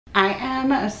I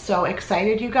am so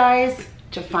excited, you guys,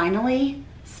 to finally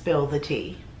spill the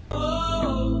tea.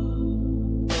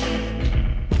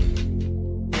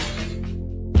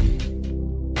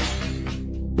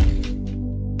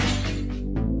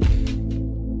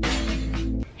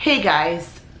 Hey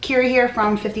guys, Kira here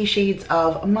from 50 Shades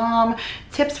of Mom,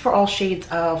 tips for all shades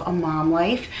of a mom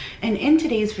life. And in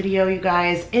today's video, you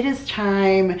guys, it is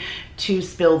time to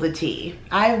spill the tea.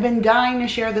 I've been dying to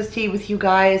share this tea with you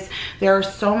guys. There are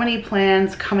so many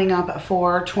plans coming up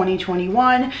for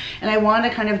 2021, and I want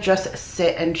to kind of just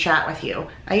sit and chat with you.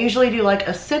 I usually do like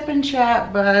a sip and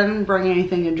chat, but I didn't bring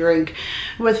anything to drink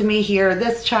with me here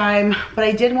this time. But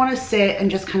I did want to sit and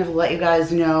just kind of let you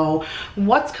guys know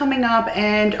what's coming up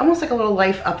and almost like a little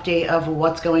life update of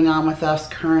what's going on with us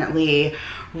currently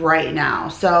right now.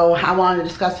 So I wanted to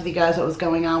discuss with you guys what was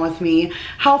going on with me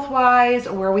health-wise,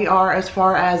 where we are as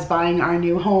far as buying our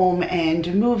new home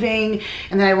and moving,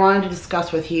 and then I wanted to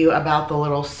discuss with you about the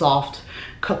little soft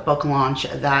cookbook launch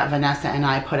that Vanessa and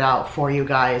I put out for you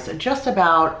guys just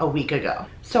about a week ago.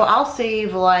 So I'll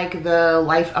save like the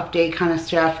life update kind of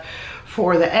stuff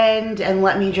for the end, and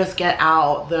let me just get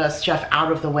out the stuff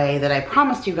out of the way that I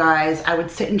promised you guys I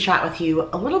would sit and chat with you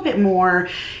a little bit more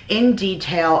in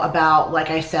detail about, like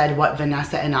I said, what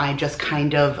Vanessa and I just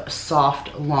kind of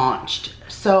soft launched.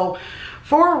 So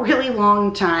for a really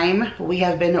long time, we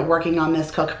have been working on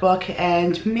this cookbook,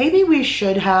 and maybe we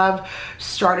should have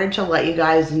started to let you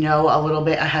guys know a little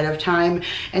bit ahead of time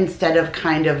instead of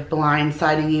kind of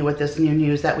blindsiding you with this new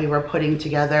news that we were putting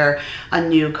together a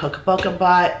new cookbook.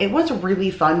 But it was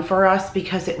really fun for us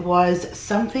because it was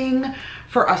something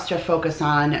for us to focus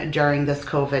on during this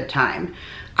COVID time.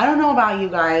 I don't know about you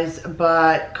guys,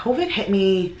 but COVID hit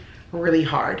me really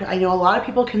hard. I know a lot of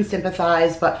people can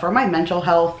sympathize, but for my mental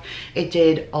health, it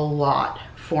did a lot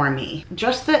for me.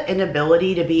 Just the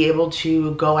inability to be able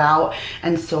to go out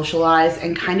and socialize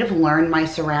and kind of learn my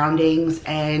surroundings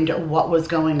and what was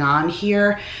going on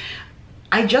here.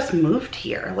 I just moved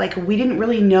here. Like, we didn't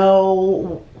really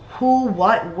know who,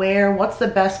 what, where, what's the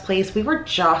best place. We were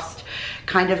just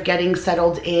kind of getting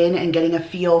settled in and getting a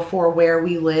feel for where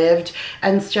we lived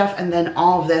and stuff. And then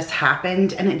all of this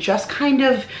happened, and it just kind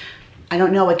of, I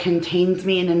don't know, it contains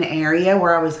me in an area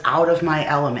where I was out of my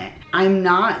element. I'm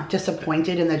not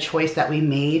disappointed in the choice that we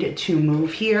made to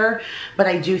move here, but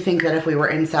I do think that if we were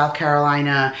in South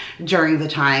Carolina during the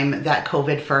time that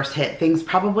COVID first hit, things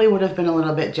probably would have been a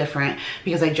little bit different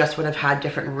because I just would have had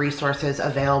different resources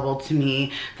available to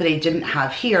me that I didn't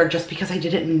have here just because I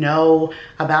didn't know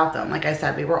about them. Like I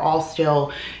said, we were all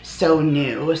still so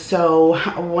new. So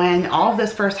when all of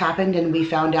this first happened and we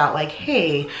found out like,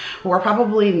 hey, we're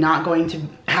probably not going to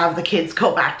have the kids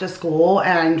go back to school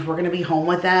and we're gonna be home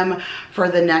with them for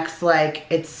the next, like,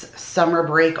 it's summer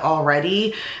break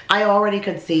already, I already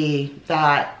could see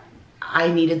that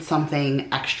I needed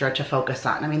something extra to focus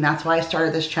on. I mean, that's why I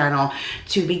started this channel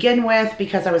to begin with,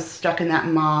 because I was stuck in that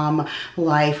mom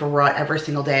life rut every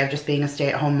single day of just being a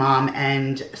stay-at-home mom,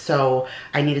 and so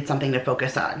I needed something to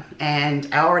focus on. And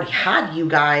I already had you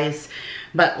guys,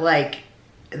 but like,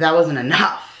 that wasn't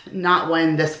enough. Not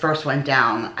when this first went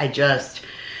down.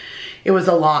 It was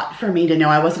a lot for me to know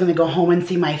I wasn't gonna go home and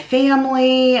see my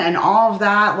family and all of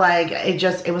that. Like,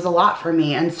 it was a lot for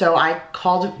me. And so I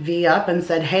called V up and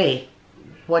said, hey,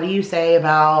 what do you say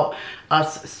about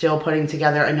us still putting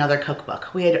together another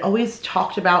cookbook? We had always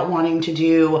talked about wanting to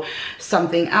do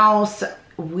something else.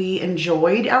 We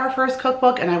enjoyed our first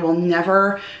cookbook, and I will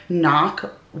never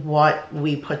knock what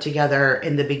we put together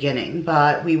in the beginning,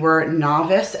 but we were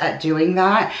novice at doing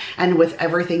that. And with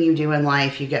everything you do in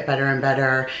life, you get better and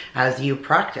better as you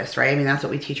practice, right? I mean, that's what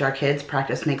we teach our kids.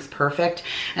 Practice makes perfect.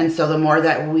 And so the more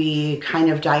that we kind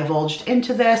of divulged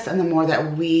into this and the more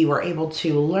that we were able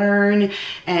to learn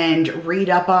and read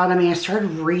up on, I mean, I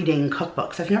started reading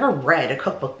cookbooks. I've never read a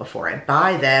cookbook before. I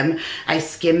buy them, I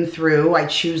skim through, I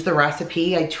choose the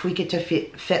recipe, I tweak it to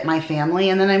fit my family,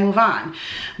 and then I move on.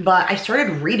 But I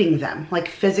started reading them, like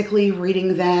physically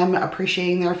reading them,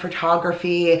 appreciating their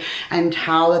photography and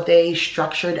how that they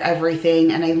structured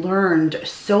everything. And I learned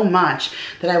so much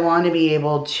that I want to be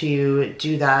able to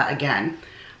do that again.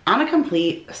 On a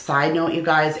complete side note, you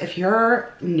guys, if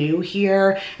you're new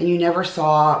here and you never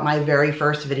saw my very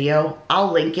first video,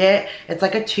 I'll link it. It's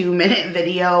like a 2-minute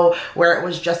video where it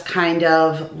was just kind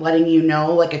of letting you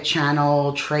know, like a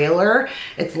channel trailer.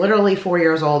 It's literally 4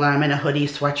 years old and I'm in a hoodie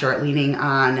sweatshirt leaning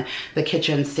on the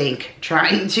kitchen sink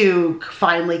trying to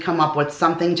finally come up with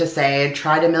something to say. I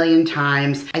tried a million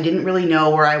times. I didn't really know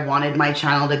where I wanted my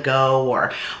channel to go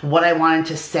or what I wanted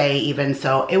to say even.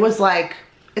 So it was like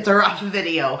it's a rough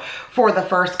video for the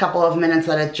first couple of minutes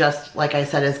that it just, like I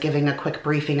said, is giving a quick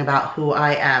briefing about who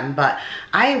I am. But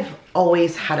I've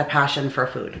always had a passion for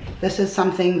food. This is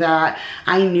something that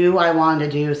I knew I wanted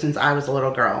to do since I was a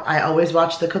little girl. I always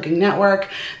watched the Cooking Network.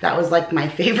 That was like my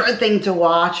favorite thing to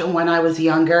watch when I was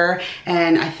younger.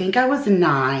 And I think I was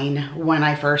 9 when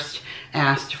I first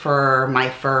asked for my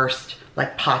first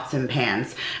like pots and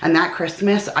pans. And that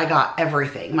Christmas, I got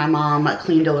everything. My mom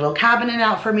cleaned a little cabinet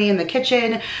out for me in the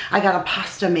kitchen. I got a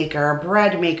pasta maker, a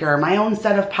bread maker, my own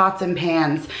set of pots and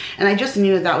pans. And I just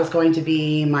knew that was going to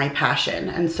be my passion.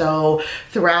 And so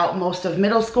throughout most of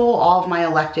middle school, all of my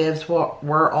electives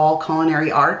were all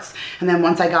culinary arts. And then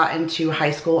once I got into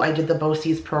high school, I did the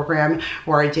BOCES program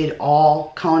where I did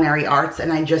all culinary arts.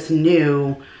 And I just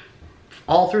knew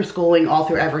all through schooling, all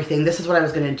through everything, this is what I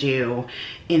was gonna do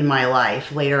in my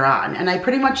life later on. And I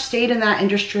pretty much stayed in that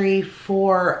industry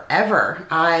forever.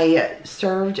 I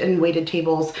served and waited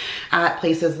tables at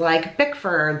places like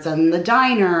Bickford's and the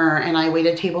Diner, and I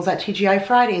waited tables at TGI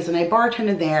Fridays, and I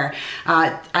bartended there.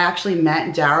 I actually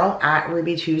met Daryl at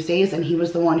Ruby Tuesdays, and he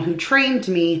was the one who trained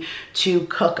me to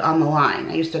cook on the line.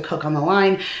 I used to cook on the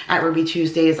line at Ruby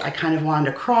Tuesdays. I kind of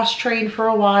wanted to cross-train for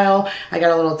a while. I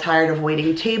got a little tired of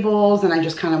waiting tables, and I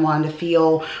just kind of wanted to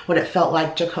feel what it felt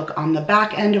like to cook on the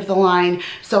back end of the line.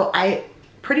 So I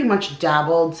pretty much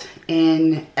dabbled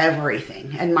in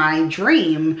everything. And my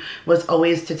dream was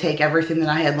always to take everything that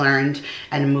I had learned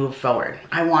and move forward.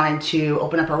 I wanted to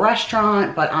open up a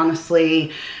restaurant, but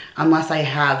honestly, unless I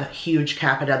have huge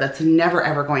capita, that's never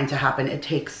ever going to happen. It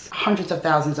takes hundreds of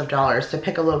thousands of dollars to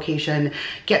pick a location,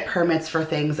 get permits for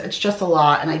things. It's just a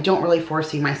lot, and I don't really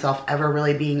foresee myself ever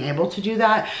really being able to do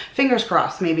that. Fingers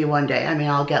crossed, maybe one day. I mean,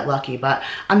 I'll get lucky, but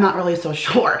I'm not really so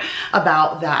sure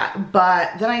about that.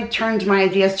 But then I turned my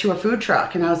ideas to a food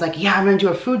truck, and I was like, yeah, I'm gonna do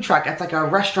a food truck. It's like a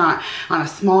restaurant on a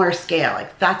smaller scale.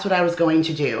 Like, that's what I was going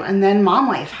to do. And then mom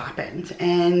life happened,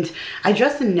 and I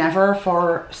just never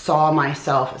foresaw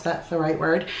myself, is that the right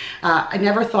word? I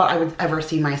never thought I would ever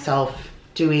see myself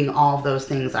doing all of those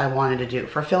things I wanted to do,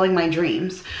 fulfilling my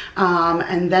dreams.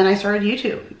 And then I started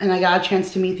YouTube, and I got a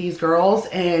chance to meet these girls,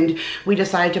 and we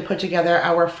decided to put together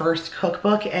our first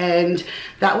cookbook, and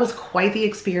that was quite the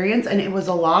experience, and it was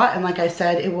a lot. And like I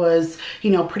said, it was,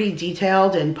 you know, pretty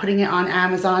detailed, and putting it on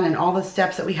Amazon and all the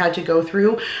steps that we had to go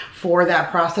through for that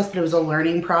process, but it was a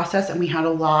learning process, and we had a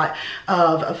lot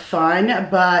of fun.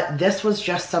 But this was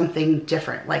just something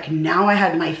different. Like, now I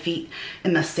had my feet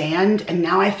in the sand, and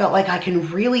now I felt like I can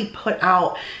really put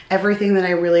out everything that I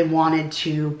really wanted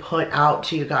to put out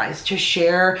to you guys, to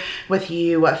share with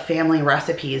you family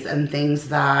recipes and things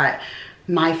that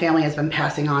my family has been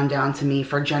passing on down to me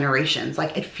for generations.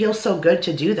 Like, it feels so good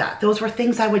to do that. Those were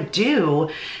things I would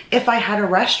do if I had a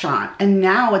restaurant, and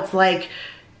now it's like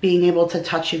being able to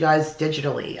touch you guys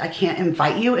digitally. I can't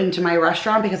invite you into my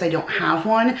restaurant because I don't have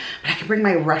one, but I can bring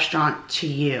my restaurant to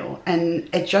you. And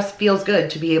it just feels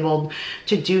good to be able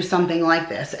to do something like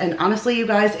this. And honestly, you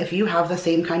guys, if you have the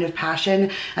same kind of passion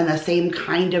and the same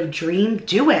kind of dream,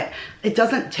 do it. It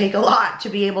doesn't take a lot to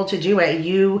be able to do it.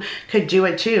 You could do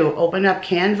it too. Open up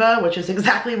Canva, which is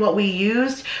exactly what we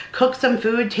used, cook some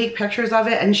food, take pictures of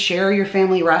it, and share your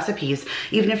family recipes.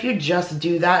 Even if you just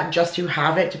do that just to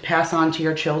have it to pass on to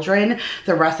your children,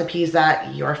 the recipes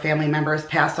that your family members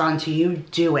pass on to you,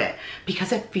 do it,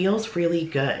 because it feels really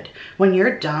good. When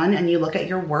you're done and you look at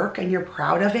your work and you're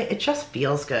proud of it, it just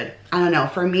feels good. I don't know,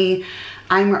 for me,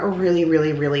 I'm really,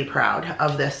 really, really proud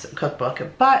of this cookbook.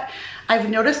 But I've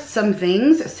noticed some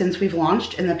things since we've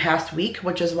launched in the past week,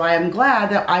 which is why I'm glad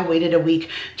that I waited a week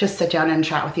to sit down and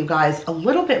chat with you guys a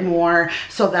little bit more,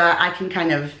 so that I can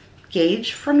kind of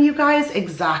gauge from you guys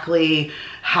exactly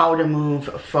how to move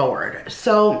forward.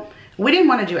 So we didn't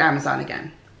want to do Amazon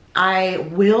again. I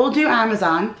will do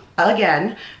Amazon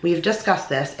again. We've discussed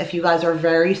this. If you guys are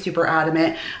very super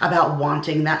adamant about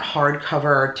wanting that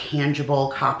hardcover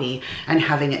tangible copy and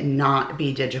having it not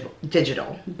be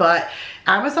digital. But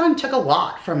Amazon took a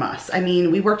lot from us. I mean,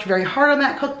 we worked very hard on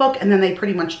that cookbook, and then they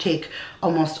pretty much take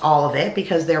almost all of it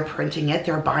because they're printing it,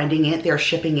 they're binding it, they're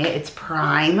shipping it, it's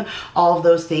Prime, all of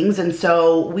those things. And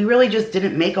so we really just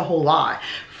didn't make a whole lot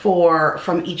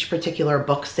from each particular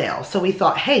book sale. So we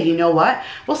thought, hey, you know what?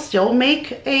 We'll still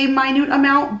make a minute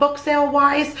amount book sale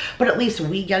wise, but at least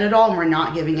we get it all and we're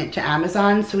not giving it to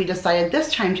Amazon. So we decided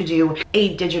this time to do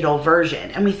a digital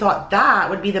version. And we thought that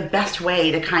would be the best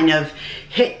way to kind of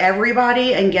hit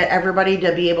everybody and get everybody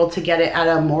to be able to get it at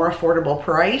a more affordable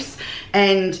price.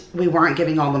 And we weren't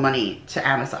giving all the money to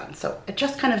Amazon. So it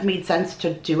just kind of made sense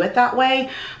to do it that way.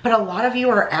 But a lot of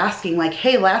you are asking like,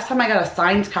 hey, last time I got a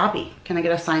signed copy. Can I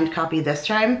get a signed copy this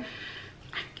time?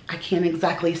 I can't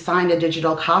exactly sign a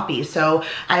digital copy. So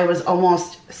I was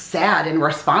almost sad in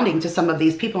responding to some of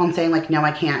these people and saying like, no,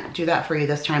 I can't do that for you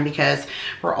this time because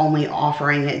we're only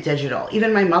offering it digital.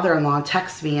 Even my mother-in-law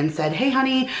texted me and said, hey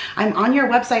honey, I'm on your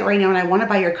website right now and I want to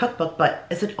buy your cookbook, but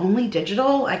is it only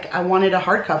digital? Like I wanted a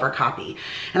hardcover copy.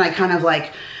 And I kind of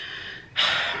like,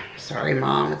 sorry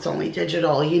mom, it's only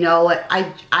digital. You know,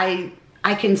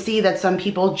 I can see that some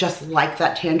people just like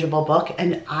that tangible book,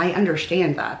 and I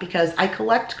understand that because I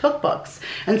collect cookbooks.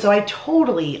 And so I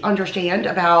totally understand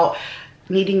about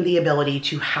needing the ability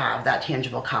to have that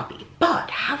tangible copy. But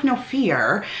have no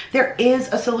fear, there is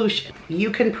a solution.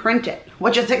 You can print it,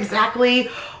 which is exactly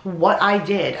what I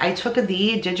did. I took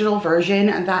the digital version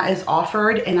that is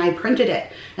offered and I printed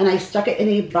it and I stuck it in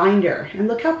a binder. And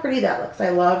look how pretty that looks. I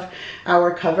love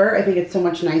our cover. I think it's so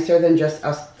much nicer than just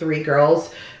us three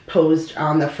girls posed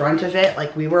on the front of it.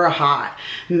 Like we were a hot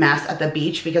mess at the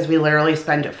beach because we literally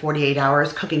spent 48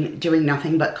 hours cooking, doing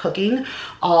nothing but cooking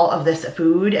all of this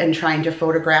food and trying to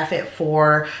photograph it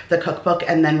for the cookbook,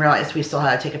 and then realized we still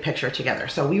had to take a picture together.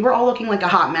 So we were all looking like a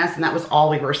hot mess, and that was all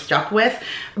we were stuck with.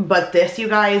 But this, you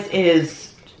guys,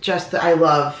 is just, I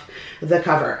love the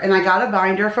cover. And I got a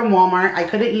binder from Walmart. I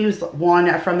couldn't use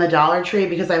one from the Dollar Tree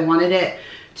because I wanted it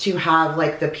to have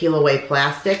like the peel away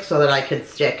plastic so that I could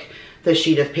stick the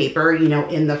sheet of paper, you know,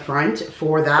 in the front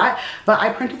for that. But I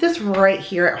printed this right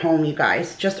here at home, you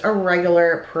guys, just a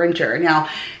regular printer. Now,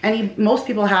 most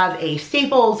people have a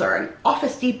Staples or an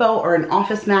Office Depot or an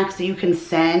Office Max, so you can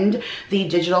send the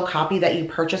digital copy that you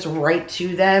purchase right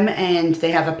to them, and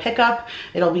they have a pickup.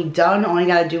 It'll be done. All you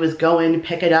gotta do is go in,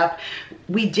 pick it up.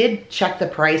 We did check the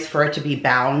price for it to be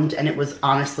bound, and it was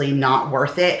honestly not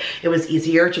worth it. It was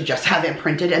easier to just have it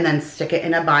printed and then stick it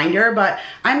in a binder, but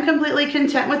I'm completely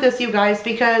content with this, you guys,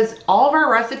 because all of our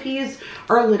recipes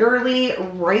are literally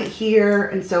right here.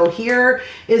 And so here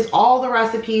is all the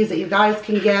recipes that you guys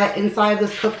can get inside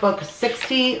this cookbook,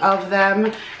 60 of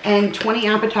them, and 20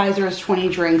 appetizers, 20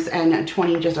 drinks, and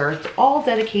 20 desserts, all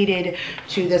dedicated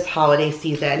to this holiday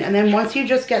season. And then once you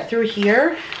just get through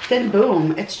here, then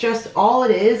boom, it's just all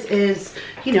it is,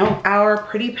 you know, our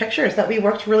pretty pictures that we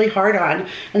worked really hard on.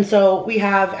 And so we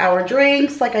have our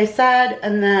drinks, like I said,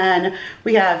 and then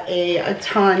we have a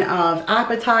ton of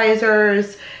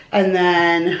appetizers, and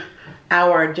then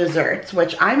our desserts,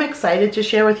 which I'm excited to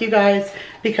share with you guys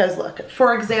because look,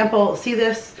 for example, see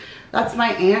this? That's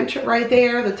my aunt right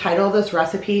there. The title of this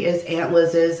recipe is Aunt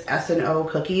Liz's S&O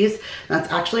Cookies. That's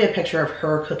actually a picture of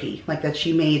her cookie, like that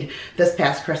she made this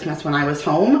past Christmas when I was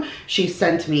home. She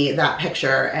sent me that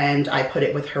picture and I put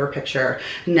it with her picture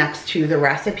next to the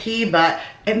recipe, but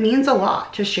it means a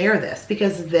lot to share this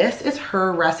because this is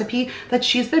her recipe that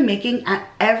she's been making at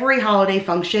every holiday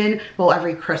function, well,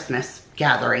 every Christmas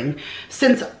gathering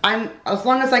since as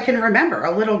long as I can remember,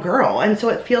 a little girl. And so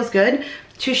it feels good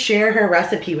to share her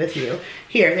recipe with you.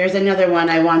 Here, there's another one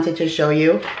I wanted to show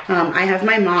you. I have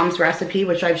my mom's recipe,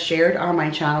 which I've shared on my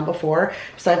channel before.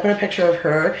 So I put a picture of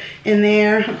her in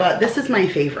there, but this is my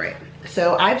favorite.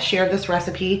 So I've shared this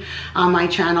recipe on my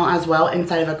channel as well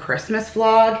inside of a Christmas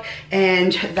vlog,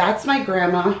 and that's my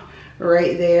grandma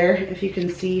right there. If you can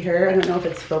see her, I don't know if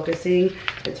it's focusing,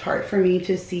 it's hard for me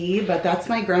to see, but that's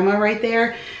my grandma right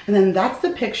there. And then that's the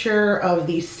picture of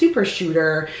the super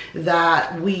shooter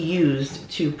that we used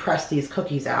to press these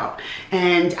cookies out.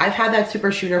 And I've had that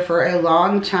super shooter for a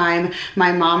long time.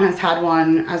 My mom has had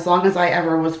one as long as I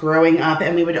ever was growing up,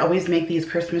 and we would always make these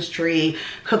Christmas tree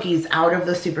cookies out of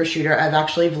the super shooter. I've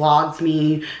actually vlogged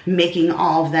me making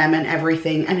all of them and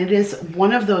everything, and it is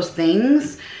one of those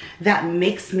things that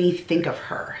makes me think of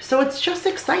her. So it's just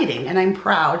exciting, and I'm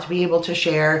proud to be able to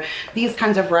share these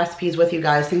kinds of recipes with you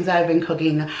guys, things that I've been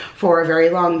cooking for a very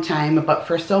long time. But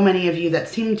for so many of you that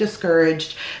seem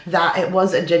discouraged that it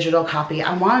was a digital copy,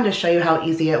 I wanted to show you how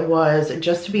easy it was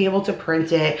just to be able to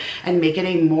print it and make it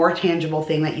a more tangible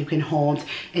thing that you can hold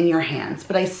in your hands.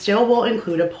 But I still will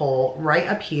include a poll right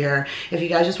up here if you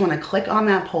guys just want to click on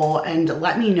that poll and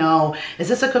let me know, is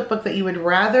this a cookbook that you would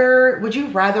you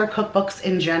rather cookbooks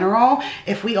in general?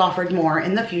 If we offered more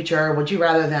in the future, would you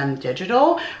rather them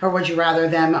digital or would you rather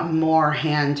them more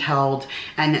handheld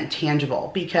and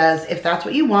tangible? Because if that's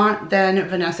what you want, then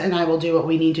Vanessa and I will do what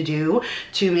we need to do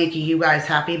to make you guys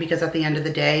happy, because at the end of the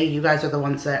day, you guys are the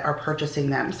ones that are purchasing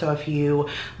them. So if you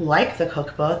like the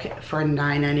cookbook for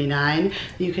 $9.99,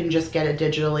 you can just get it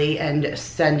digitally and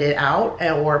send it out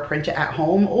or print it at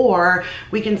home, or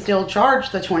we can still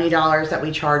charge the $20 that we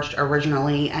charged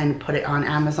originally and put it on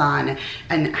Amazon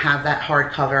and have that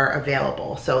hardcover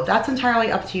available. So that's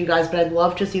entirely up to you guys, but I'd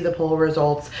love to see the poll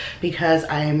results because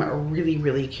I'm really,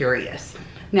 really curious.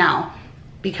 Now,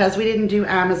 because we didn't do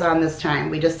Amazon this time,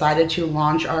 we decided to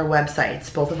launch our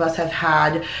websites. Both of us have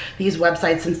had these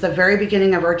websites since the very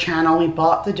beginning of our channel. We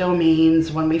bought the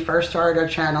domains when we first started our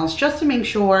channels just to make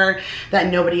sure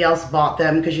that nobody else bought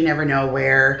them, because you never know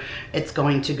where it's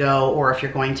going to go or if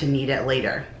you're going to need it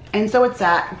later. And so it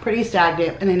sat pretty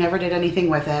stagnant and I never did anything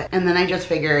with it. And then I just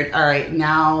figured, all right,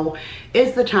 now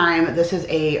is the time. This is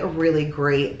a really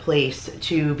great place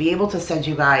to be able to send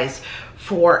you guys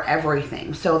for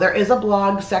everything. So there is a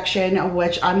blog section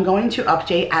which I'm going to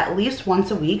update at least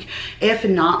once a week, if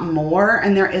not more,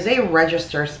 and there is a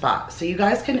register spot. So you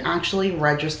guys can actually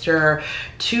register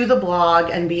to the blog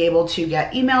and be able to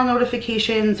get email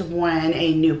notifications when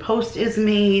a new post is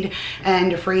made,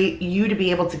 and for you to be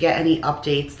able to get any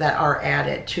updates that are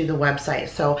added to the website.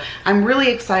 So I'm really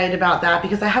excited about that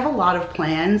because I have a lot of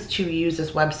plans to use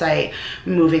this website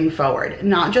moving forward,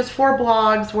 not just for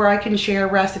blogs where I can share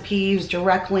recipes,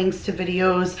 direct links to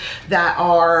videos that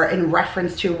are in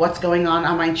reference to what's going on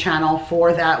my channel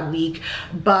for that week,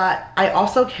 but I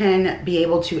also can be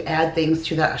able to add things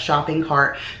to that shopping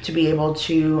cart to be able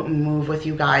to move with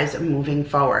you guys moving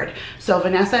forward. So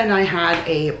Vanessa and I had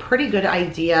a pretty good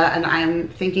idea, and I'm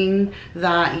thinking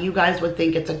that you guys would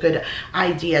think it's a good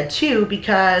idea too,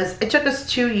 because it took us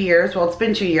 2 years. Well, it's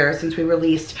been 2 years since we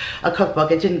released a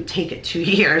cookbook. It didn't take it 2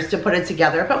 years to put it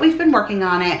together, but we've been working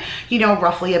on it, you know,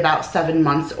 roughly about 7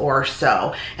 months or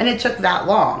so. And it took that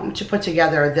long to put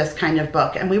together this kind of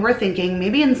book. And we were thinking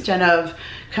maybe instead of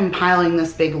compiling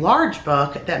this big large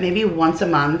book, that maybe once a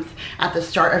month at the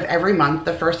start of every month,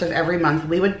 the first of every month,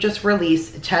 we would just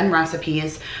release 10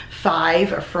 recipes,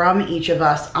 5 from each of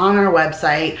us on our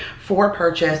website for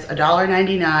purchase,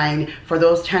 $1.99 for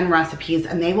those 10 recipes,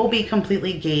 and they will be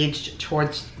completely gauged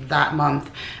towards that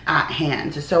month at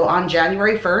hand. So on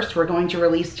January 1st, we're going to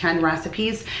release 10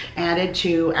 recipes added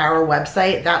to our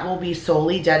website that will be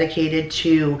solely dedicated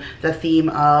to the theme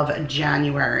of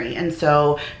January. And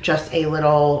so just a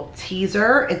little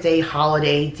teaser, it's a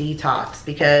holiday detox,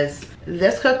 because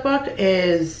this cookbook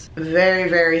is very,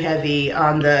 very heavy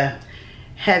on the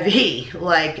heavy.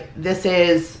 Like, this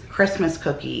is Christmas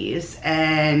cookies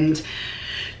and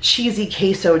cheesy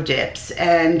queso dips,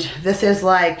 and this is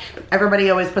like, everybody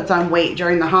always puts on weight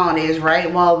during the holidays,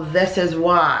 right? Well, this is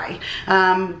why.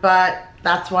 But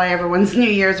that's why everyone's New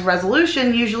Year's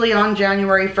resolution usually on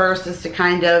January 1st is to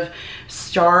kind of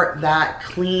start that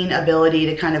clean ability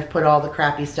to kind of put all the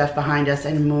crappy stuff behind us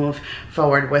and move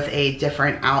forward with a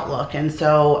different outlook. And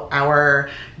so our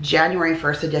January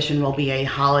 1st edition will be a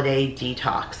holiday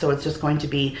detox. So it's just going to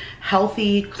be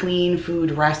healthy, clean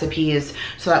food recipes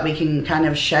so that we can kind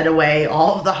of shed away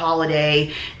all of the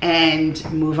holiday and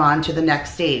move on to the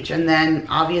next stage. And then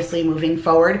obviously moving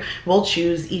forward, we'll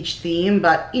choose each theme,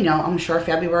 but you know, I'm sure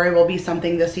February will be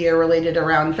something this year related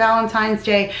around Valentine's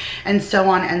Day and so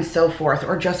on and so forth,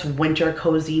 or just winter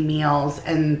cozy meals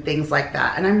and things like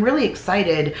that. And I'm really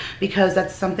excited because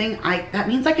that's something that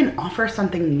means I can offer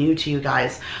something new to you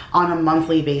guys on a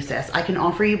monthly basis. I can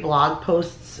offer you blog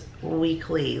posts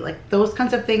weekly. Like, those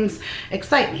kinds of things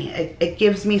excite me. It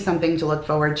gives me something to look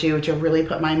forward to really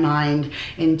put my mind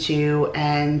into,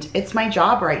 and it's my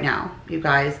job right now, you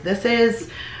guys. This is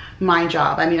my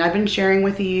job. I mean, I've been sharing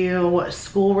with you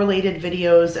school related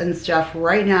videos and stuff.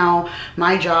 Right now,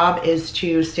 my job is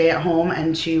to stay at home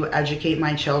and to educate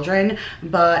my children,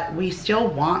 but we still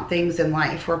want things in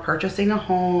life. We're purchasing a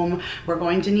home. We're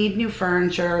going to need new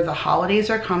furniture. The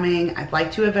holidays are coming. I'd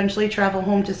like to eventually travel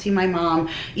home to see my mom,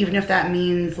 even if that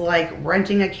means like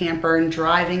renting a camper and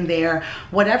driving there.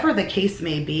 Whatever the case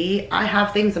may be, I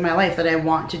have things in my life that I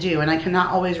want to do, and I cannot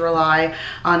always rely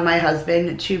on my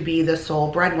husband to be the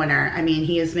sole breadwinner. I mean,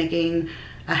 he is making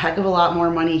a heck of a lot more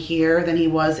money here than he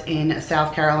was in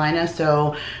South Carolina.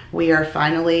 So we are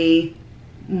finally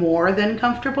more than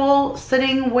comfortable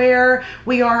sitting where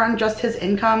we are on just his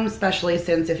income, especially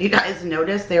since, if you guys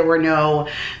noticed, there were no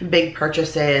big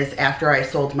purchases after I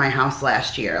sold my house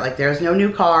last year. Like, there's no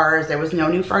new cars, there was no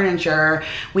new furniture.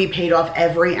 We paid off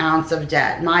every ounce of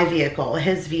debt, my vehicle,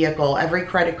 his vehicle, every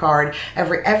credit card,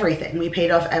 everything. We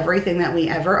paid off everything that we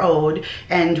ever owed,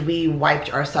 and we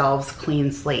wiped ourselves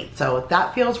clean slate. So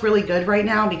that feels really good right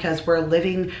now because we're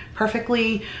living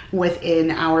perfectly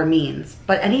within our means.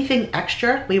 But anything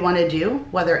extra we want to do,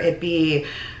 whether it be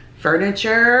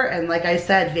furniture and, like I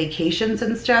said, vacations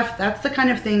and stuff, that's the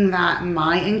kind of thing that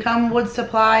my income would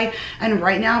supply. And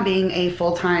right now, being a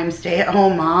full-time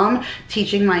stay-at-home mom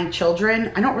teaching my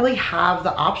children, I don't really have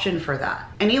the option for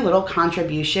that. any little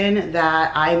contribution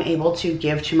that I'm able to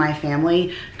give to my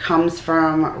family comes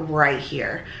from right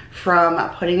here. From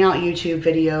putting out YouTube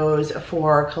videos,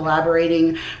 for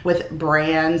collaborating with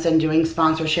brands and doing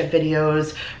sponsorship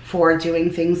videos, for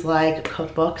doing things like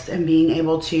cookbooks and being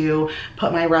able to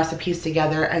put my recipes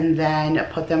together and then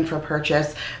put them for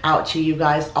purchase out to you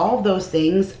guys. All of those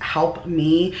things help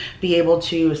me be able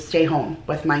to stay home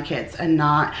with my kids and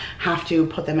not have to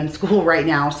put them in school right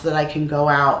now so that I can go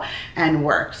out and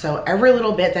work. So every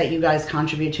little bit that you guys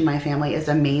contribute to my family is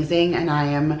amazing, and I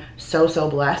am so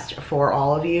blessed for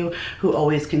all of you who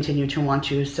always continue to want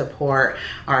to support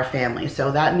our family.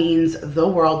 So that means the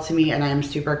world to me, and I am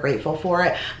super grateful for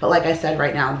it. But like I said,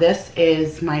 right now, this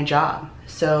is my job.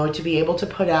 So to be able to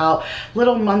put out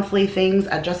little monthly things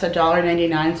at just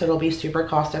 $1.99, so it'll be super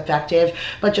cost effective,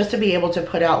 but just to be able to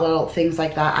put out little things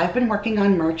like that. I've been working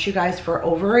on merch, you guys, for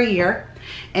over a year,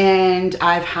 and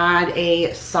I've had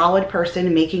a solid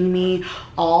person making me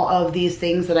all of these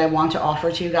things that I want to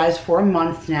offer to you guys for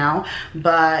months now,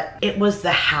 but it was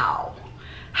the how.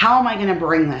 How am I gonna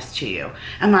bring this to you?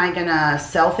 Am I gonna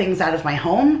sell things out of my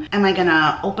home? Am I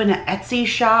gonna open an Etsy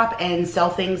shop and sell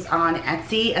things on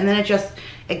Etsy? And then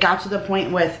it got to the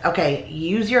point with, okay,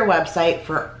 use your website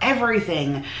for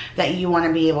everything that you want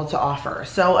to be able to offer.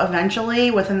 So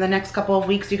eventually, within the next couple of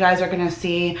weeks, you guys are going to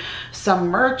see some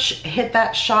merch hit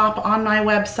that shop on my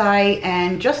website,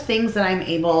 and just things that I'm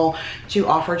able to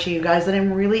offer to you guys that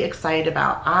I'm really excited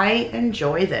about. I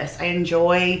enjoy this. I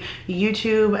enjoy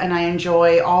YouTube, and I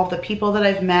enjoy all the people that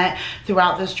I've met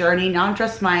throughout this journey, not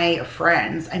just my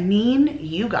friends. I mean,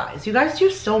 you guys. You guys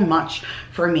do so much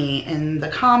for me in the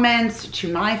comments,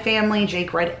 to my family.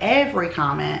 Jake read every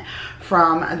comment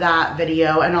from that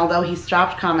video, and although he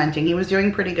stopped commenting, he was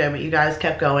doing pretty good, but you guys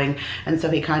kept going, and so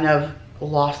he kind of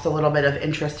lost a little bit of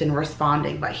interest in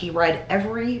responding, but he read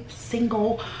every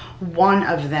single one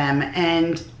of them,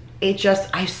 and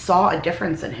I saw a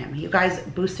difference in him. You guys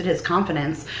boosted his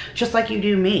confidence just like you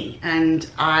do me, and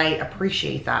I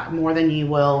appreciate that more than you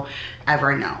will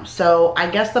ever know. So I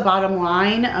guess the bottom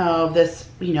line of this,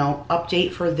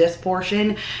 update for this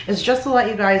portion is just to let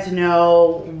you guys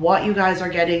know what you guys are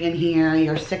getting in here.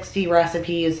 Your 60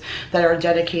 recipes that are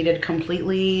dedicated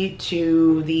completely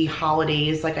to the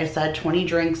holidays. Like I said, 20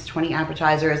 drinks, 20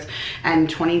 appetizers, and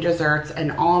 20 desserts,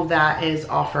 and all of that is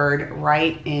offered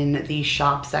right in the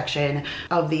shop section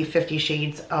of the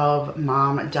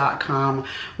 50shadesofmom.com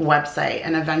website.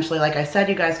 And eventually, like I said,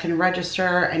 you guys can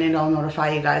register and it'll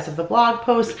notify you guys of the blog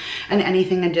posts and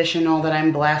anything additional that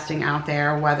I'm blasting out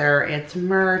there, whether it's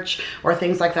merch or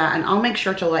things like that. And I'll make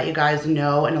sure to let you guys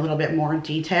know in a little bit more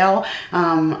detail.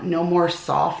 No more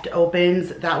soft opens.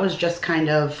 That was just kind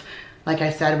of, like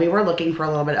I said, we were looking for a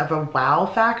little bit of a wow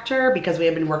factor because we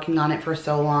have been working on it for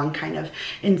so long, kind of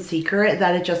in secret,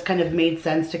 that it just kind of made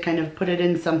sense to kind of put it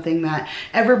in something that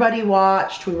everybody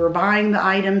watched. We were buying the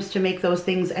items to make those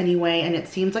things anyway, and it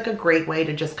seems like a great way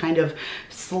to just kind of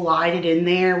slide it in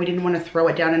there. We didn't want to throw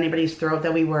it down anybody's throat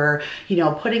that we were,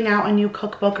 putting out a new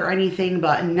cookbook or anything,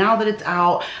 but now that it's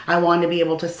out, I wanted to be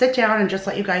able to sit down and just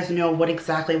let you guys know what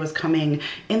exactly was coming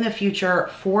in the future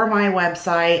for my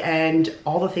website and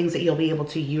all the things that you'll be able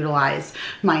to utilize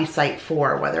my site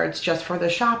for, whether it's just for the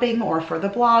shopping or for the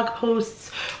blog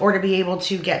posts, or to be able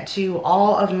to get to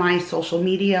all of my social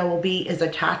media is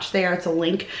attached there. It's a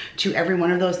link to every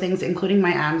one of those things, including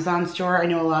my Amazon store. I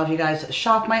know a lot of you guys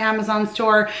shop my Amazon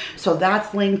store, so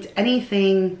that's linked.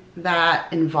 Anything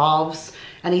that involves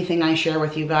anything I share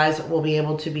with you guys will be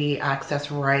able to be accessed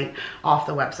right off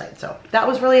the website. So that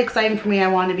was really exciting for me. I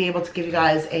wanted to be able to give you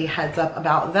guys a heads up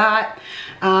about that.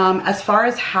 As far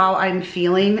as how I'm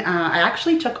feeling, I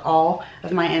actually took all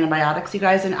of my antibiotics, you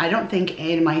guys, and I don't think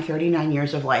in my 39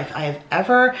 years of life I have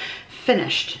ever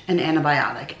finished an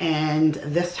antibiotic. And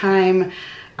this time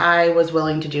I was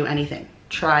willing to do anything,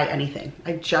 try anything.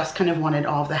 I just kind of wanted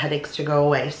all of the headaches to go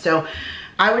away. So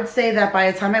I would say that by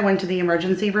the time I went to the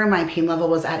emergency room, my pain level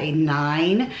was at a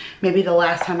 9. Maybe the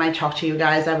last time I talked to you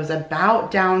guys, I was about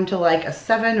down to like a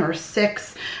 7 or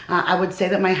 6. I would say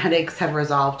that my headaches have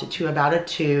resolved to about a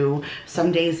 2,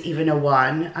 some days even a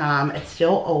 1. It's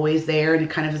still always there and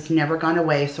it kind of has never gone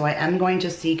away. So I am going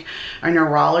to seek a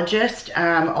neurologist,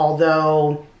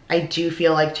 although I do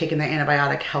feel like taking the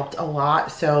antibiotic helped a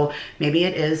lot. So maybe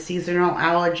it is seasonal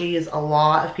allergies. A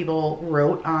lot of people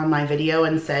wrote on my video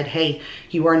and said, hey,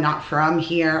 you are not from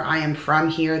here. I am from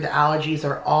here. The allergies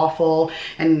are awful.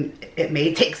 And it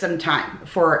may take some time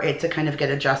for it to kind of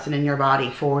get adjusted in your body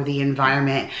for the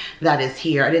environment that is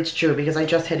here. And it's true because I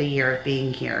just hit a year of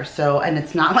being here. So, and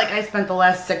it's not like I spent the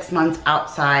last 6 months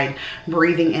outside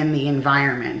breathing in the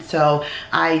environment. So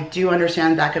I do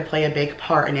understand that could play a big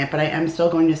part in it, but I am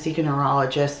still going to seek a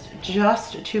neurologist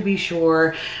just to be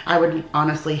sure. I would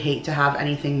honestly hate to have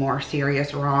anything more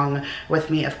serious wrong with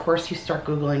me. Of course, you start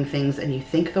Googling things and you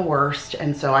think the worst.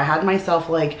 And so I had myself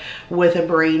like with a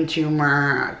brain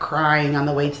tumor, crying on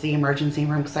the way to the emergency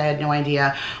room because I had no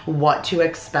idea what to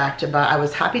expect. But I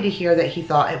was happy to hear that he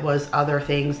thought it was other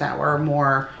things that were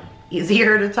more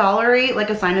easier to tolerate, like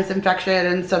a sinus infection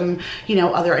and some, you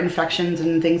know, other infections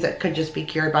and things that could just be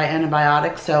cured by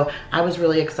antibiotics. So I was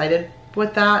really excited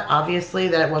with that, obviously,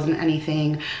 that it wasn't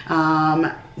anything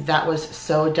that was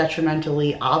so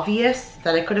detrimentally obvious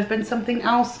that it could have been something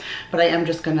else. But I am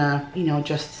just gonna, you know,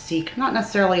 just seek not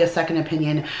necessarily a second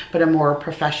opinion, but a more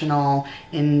professional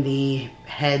in the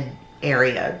head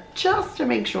area just to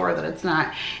make sure that it's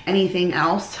not anything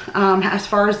else. As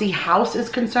far as the house is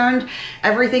concerned,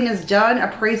 everything is done.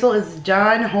 Appraisal is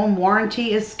done. Home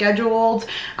warranty is scheduled.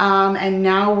 And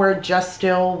now we're just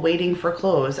still waiting for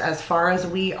close. As far as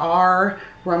we are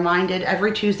reminded,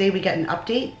 every Tuesday we get an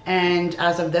update, and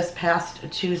as of this past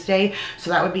Tuesday, so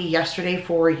that would be yesterday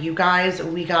for you guys,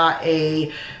 we got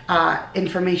a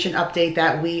information update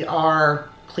that we are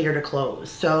clear to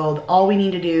close. So all we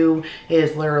need to do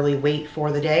is literally wait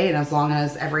for the day, and as long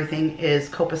as everything is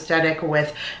copacetic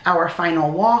with our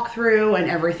final walkthrough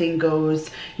and everything goes,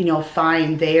 you know,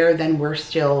 fine there, then we're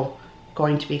still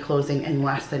going to be closing in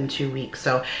less than 2 weeks.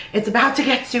 So it's about to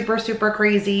get super, super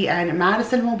crazy, and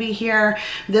Madison will be here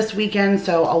this weekend.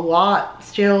 So a lot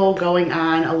still going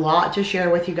on, a lot to share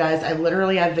with you guys. I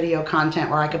literally have video content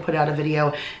where I could put out a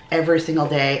video every single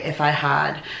day if I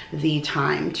had the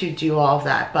time to do all of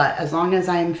that. But as long as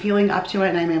I'm feeling up to it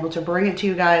and I'm able to bring it to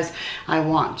you guys, I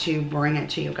want to bring it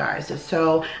to you guys.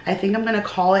 So I think I'm gonna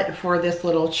call it for this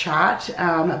little chat.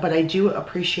 But I do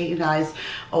appreciate you guys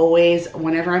always,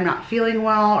 whenever I'm not feeling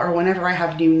well or whenever I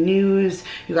have new news.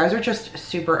 You guys are just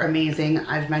super amazing.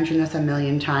 I've mentioned this a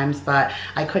million times, but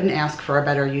I couldn't ask for a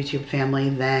better YouTube family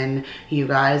than you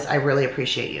guys. I really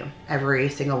appreciate you, every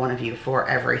single one of you, for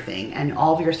everything and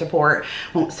all of your support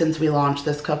since we launched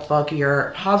this cookbook.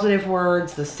 Your positive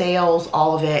words, the sales,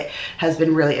 all of it has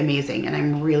been really amazing, and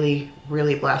I'm really,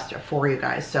 really blessed for you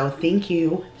guys. So thank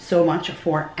you so much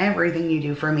for everything you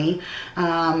do for me.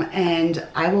 And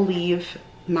I will leave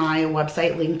my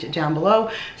website linked down below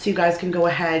so you guys can go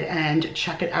ahead and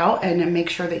check it out and make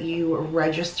sure that you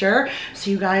register so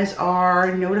you guys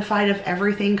are notified of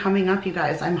everything coming up. You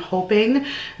guys, I'm hoping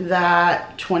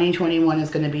that 2021 is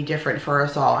going to be different for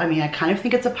us all. I mean, I kind of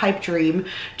think it's a pipe dream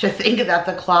to think that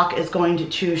the clock is going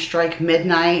to strike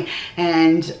midnight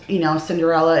and, you know,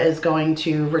 Cinderella is going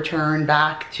to return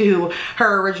back to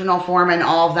her original form and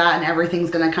all of that, and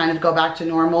everything's going to kind of go back to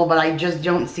normal. But I just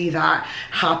don't see that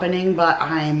happening. But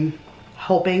I'm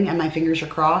hoping, and my fingers are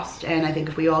crossed, and I think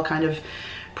if we all kind of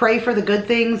pray for the good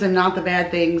things and not the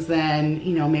bad things, then,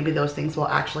 you know, maybe those things will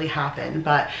actually happen.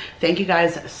 But thank you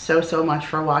guys so, so much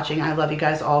for watching. I love you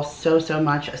guys all so, so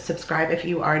much. Subscribe if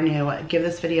you are new. Give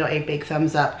this video a big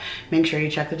thumbs up. Make sure you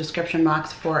check the description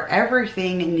box for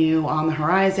everything new on the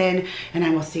horizon, and I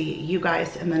will see you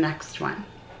guys in the next one.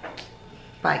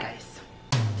 Bye, guys.